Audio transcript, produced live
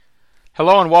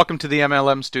Hello and welcome to the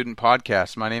MLM Student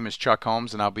Podcast. My name is Chuck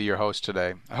Holmes and I'll be your host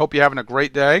today. I hope you're having a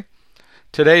great day.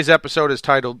 Today's episode is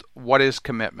titled, What is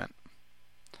Commitment?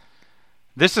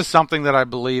 This is something that I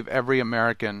believe every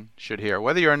American should hear.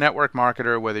 Whether you're a network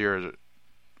marketer, whether you're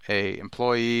an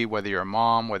employee, whether you're a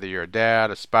mom, whether you're a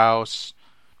dad, a spouse,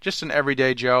 just an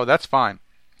everyday Joe, that's fine.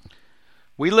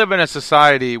 We live in a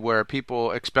society where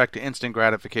people expect instant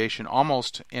gratification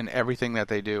almost in everything that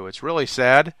they do. It's really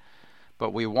sad.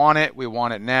 But we want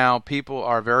it now. People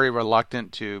are very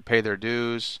reluctant to pay their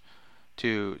dues,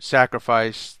 to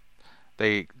sacrifice.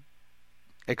 They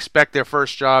expect their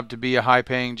first job to be a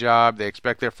high-paying job. They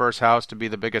expect their first house to be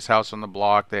the biggest house on the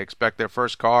block. They expect their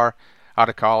first car out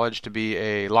of college to be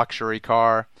a luxury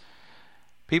car.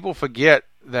 People forget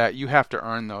that you have to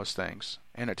earn those things,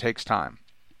 and it takes time.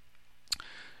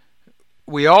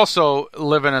 We also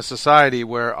live in a society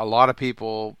where a lot of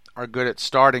people are good at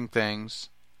starting things,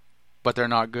 but they're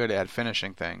not good at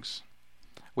finishing things.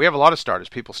 We have a lot of starters.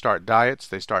 People start diets,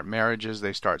 they start marriages,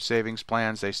 they start savings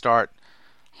plans, they start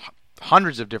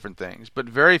hundreds of different things, but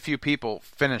very few people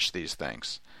finish these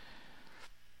things.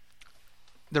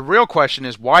 The real question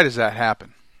is, why does that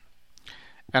happen?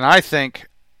 And I think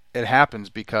it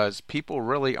happens because people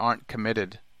really aren't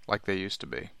committed like they used to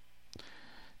be.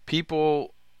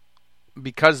 People,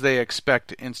 because they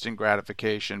expect instant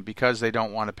gratification, because they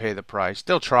don't want to pay the price,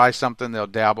 they'll try something, they'll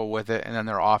dabble with it, and then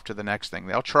they're off to the next thing.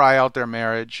 They'll try out their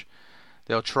marriage,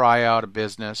 they'll try out a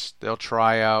business, they'll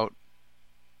try out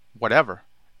whatever.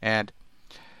 And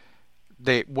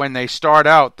when they start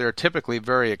out, they're typically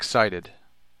very excited.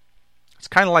 It's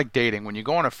kind of like dating. When you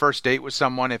go on a first date with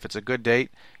someone, if it's a good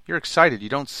date, you're excited. You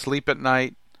don't sleep at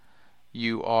night.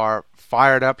 You are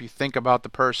fired up. You think about the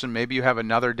person. Maybe you have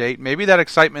another date. Maybe that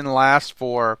excitement lasts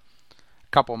for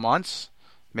a couple months.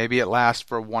 Maybe it lasts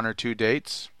for 1 or 2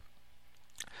 dates.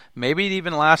 Maybe it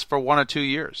even lasts for 1 or 2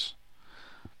 years.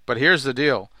 But here's the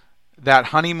deal. That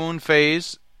honeymoon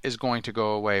phase is going to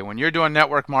go away. When you're doing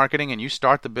network marketing and you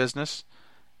start the business,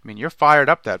 you're fired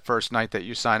up that first night that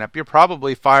you sign up. You're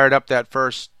probably fired up that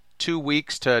first 2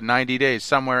 weeks to 90 days,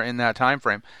 somewhere in that time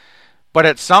frame. But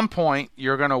at some point,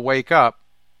 you're going to wake up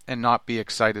and not be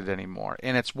excited anymore.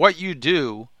 And it's what you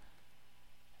do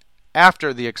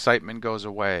after the excitement goes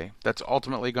away that's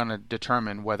ultimately going to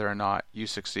determine whether or not you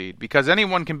succeed. Because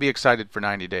anyone can be excited for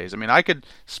 90 days. I could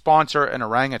sponsor an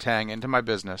orangutan into my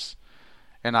business,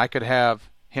 and I could have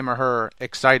him or her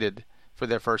excited for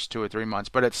their first 2 or 3 months.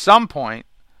 But at some point,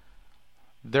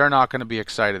 they're not going to be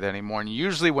excited anymore. And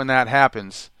usually when that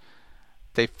happens,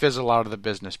 they fizzle out of the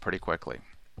business pretty quickly.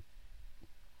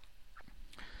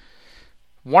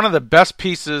 One of the best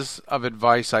pieces of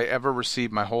advice I ever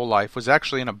received my whole life was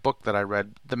actually in a book that I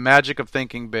read, The Magic of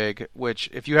Thinking Big, which,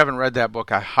 if you haven't read that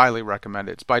book, I highly recommend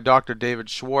it. It's by Dr.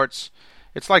 David Schwartz.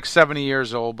 It's like 70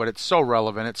 years old, but it's so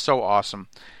relevant. It's so awesome.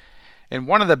 And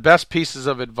one of the best pieces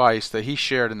of advice that he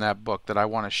shared in that book that I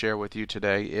want to share with you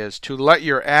today is to let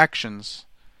your actions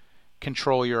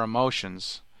control your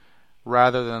emotions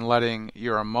rather than letting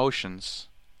your emotions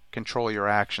control your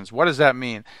actions. What does that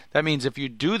mean? That means if you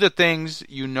do the things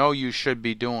you know you should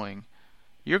be doing,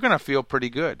 you're going to feel pretty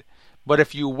good. But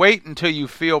if you wait until you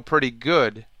feel pretty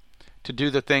good to do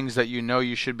the things that you know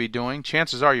you should be doing,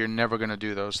 chances are you're never going to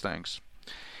do those things.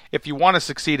 If you want to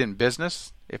succeed in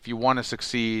business, if you want to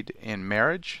succeed in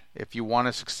marriage, if you want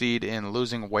to succeed in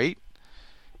losing weight,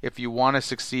 if you want to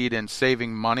succeed in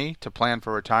saving money to plan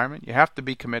for retirement, you have to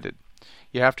be committed.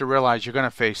 You have to realize you're going to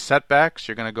face setbacks,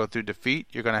 you're going to go through defeat,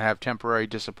 you're going to have temporary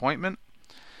disappointment,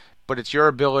 but it's your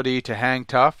ability to hang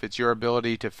tough, it's your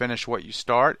ability to finish what you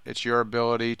start, it's your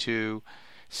ability to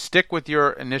stick with your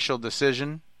initial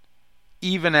decision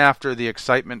even after the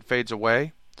excitement fades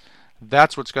away.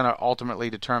 That's what's going to ultimately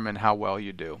determine how well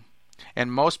you do.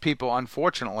 And most people,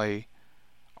 unfortunately,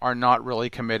 are not really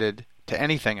committed to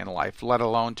anything in life, let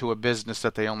alone to a business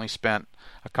that they only spent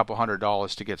a couple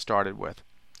 $100s to get started with.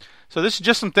 So this is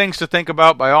just some things to think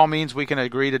about. By all means, we can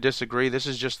agree to disagree. This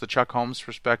is just the Chuck Holmes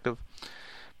perspective.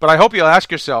 But I hope you'll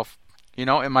ask yourself,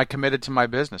 am I committed to my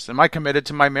business? Am I committed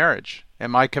to my marriage?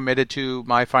 Am I committed to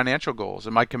my financial goals?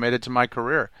 Am I committed to my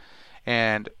career?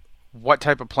 And what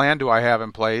type of plan do I have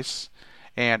in place?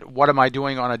 And what am I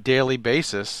doing on a daily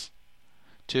basis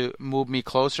to move me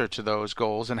closer to those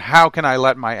goals? And how can I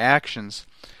let my actions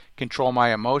control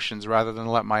my emotions rather than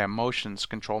let my emotions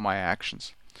control my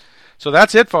actions? So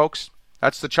that's it, folks.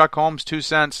 That's the Chuck Holmes 2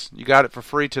 cents. You got it for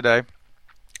free today.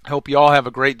 I hope you all have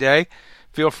a great day.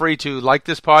 Feel free to like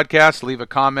this podcast, leave a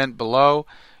comment below.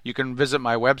 You can visit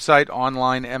my website,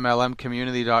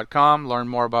 onlinemlmcommunity.com, learn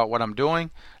more about what I'm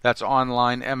doing. That's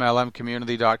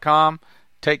onlinemlmcommunity.com.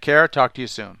 Take care. Talk to you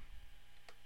soon.